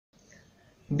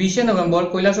20 November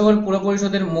Kailashahar পুর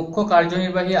পরিষদের মুখ্য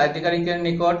কার্যনির্বাহী আধিকারিকের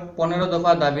নিকট 15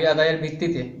 দফা দাবি আদায়ের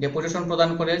ভিত্তিতে ডেপুটেশন প্রদান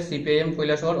করে সিপিআইএম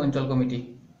কৈলাসহর অঞ্চল কমিটি।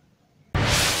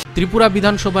 ত্রিপুরা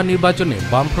বিধানসভা নির্বাচনে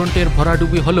বামফ্রন্টের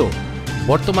ভরাডুবি হলেও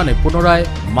বর্তমানে পুনরায়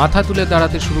মাথা তুলে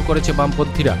দাঁড়াতে শুরু করেছে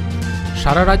বামপন্থীরা।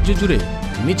 সারা রাজ্য জুড়ে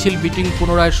মিছিল মিটিং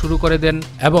পুনরায় শুরু করে দেন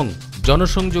এবং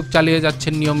জনসংযোগ চালিয়ে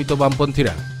যাচ্ছেন নিয়মিত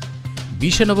বামপন্থীরা।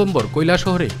 20 নভেম্বর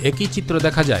কৈলাসহরে একই চিত্র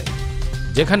দেখা যায়,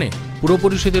 যেখানে পুর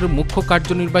পরিষদের মুখ্য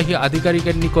কার্যনির্বাহী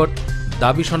আধিকারিকের নিকট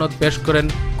দাবি সনদ পেশ করেন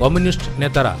কমিউনিস্ট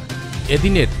নেতারা।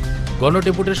 এদিনের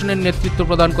গণডেপুটেশনের নেতৃত্ব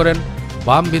প্রদান করেন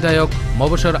বাম বিধায়ক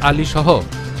মবসর আলী সহ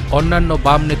অন্যান্য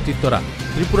বাম নেতৃত্বরা।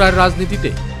 ত্রিপুরার রাজনীতিতে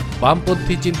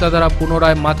বামপন্থী চিন্তাধারা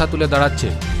পুনরায় মাথা তুলে দাঁড়াচ্ছে,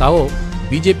 তাও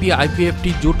বিজেপি আইপিএফটি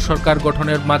জোট সরকার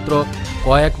গঠনের মাত্র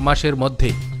কয়েক মাসের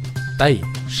মধ্যেই। তাই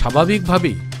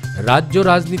স্বাভাবিকভাবেই রাজ্য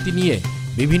রাজনীতি নিয়ে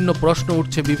বিভিন্ন প্রশ্ন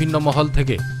উঠছে বিভিন্ন মহল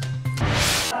থেকে।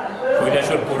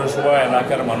 কৈলাসহর পৌরসভা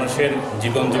এলাকার মানুষের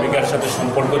জীবন জীবিকার সাথে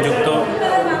সম্পর্কযুক্ত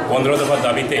 15 দফা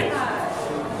দাবিতে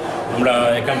আমরা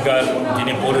এখানকার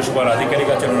যিনি পৌরসভার আধিকারিক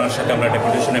আছেন ওনার সাথে আমরা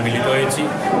ডেপুটেশনে মিলিত হয়েছি।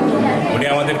 উনি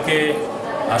আমাদেরকে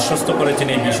আশ্বস্ত করেছেন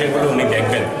এই বিষয়গুলো উনি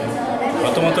দেখবেন।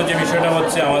 প্রথমত যে বিষয়টা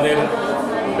হচ্ছে, আমাদের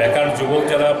বেকার যুবক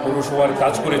যারা পৌরসভার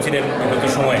কাজ করেছিলেন বিগত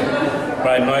সময়ে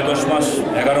প্রায় 9-10 মাস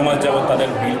 11 মাস যাবৎ তাদের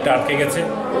বিলটা আটকে গেছে।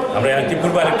 আমরা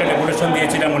ইতিপূর্বে আরেকটা ডেপুটেশন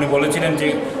দিয়েছিলাম, উনি বলেছিলেন যে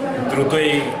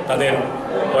দ্রুতই তাদের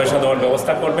পয়সা দেওয়ার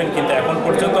ব্যবস্থা করবেন, কিন্তু এখন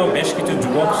পর্যন্ত বেশ কিছু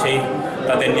যুবক সেই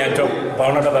তাদের ন্যায্য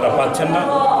পাওনাটা তারা পাচ্ছেন না।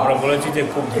 আমরা বলেছি যে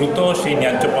খুব দ্রুত সেই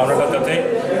ন্যায্য পাওনাটা যাতে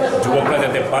যুবকরা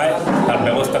যাতে পায় তার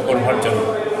ব্যবস্থা করবার জন্য।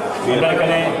 আমরা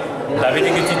এখানে দাবি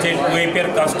রেখেছি যে টুয়েপের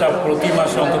কাজটা প্রতি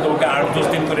মাসে অন্তত 8-10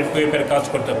 দিন করে টুয়েপের কাজ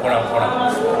করতে করা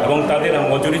এবং তাদের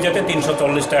মজুরি যাতে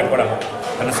 340 টাকা করা হয়।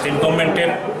 কারণ স্টেট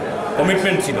গভর্নমেন্টের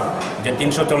কমিটমেন্ট ছিল যে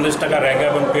 340 টাকা রেগা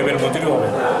এবং টুয়েপের মজুরি হবে,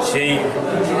 সেই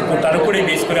তার উপরেই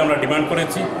বেস করে আমরা ডিমান্ড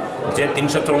করেছি যে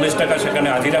 340 টাকা সেখানে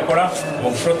হাজিরা করা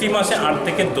এবং প্রতি মাসে 8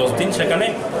 থেকে 10 দিন সেখানে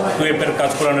টুয়েপের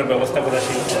কাজ করানোর ব্যবস্থা করা।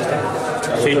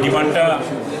 সেই ডিমান্ডটা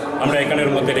আমরা এখানের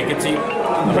মধ্যে রেখেছি।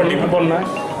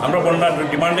 আমরা বন্যার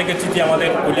ডিমান্ড রেখেছি যে আমাদের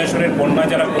কৈলাসহরের বন্যা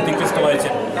যারা ক্ষতিগ্রস্ত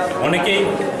হয়েছেন, অনেকেই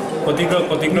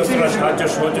ক্ষতিগ্রস্তরা সাহায্য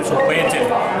সহযোগ পেয়েছেন,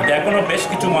 এখনও বেশ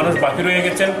কিছু মানুষ বাকি রয়ে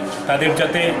গেছেন, তাদের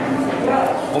যাতে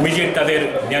ইমিডিয়েট তাদের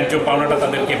ন্যায্য পাওনাটা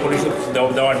তাদেরকে পরিশোধ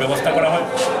দেওয়ার ব্যবস্থা করা হয়।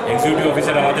 এক্সিকিউটিভ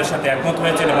অফিসার আমাদের সাথে একমত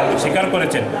হয়েছেন এবং স্বীকার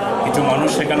করেছেন কিছু মানুষ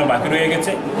সেখানে বাকি রয়ে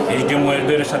গেছে। এসডিএম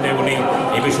মহোদয়ের সাথে উনি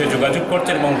এই বিষয়ে যোগাযোগ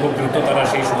করছেন এবং খুব দ্রুত তারা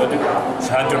সেই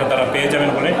সাহায্যটা তারা পেয়ে যাবেন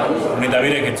বলে উনি দাবি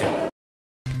রেখেছেন।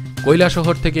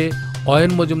 কৈলাসহর থেকে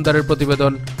অয়ন মজুমদারের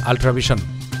প্রতিবেদন, আল্ট্রাভিশন।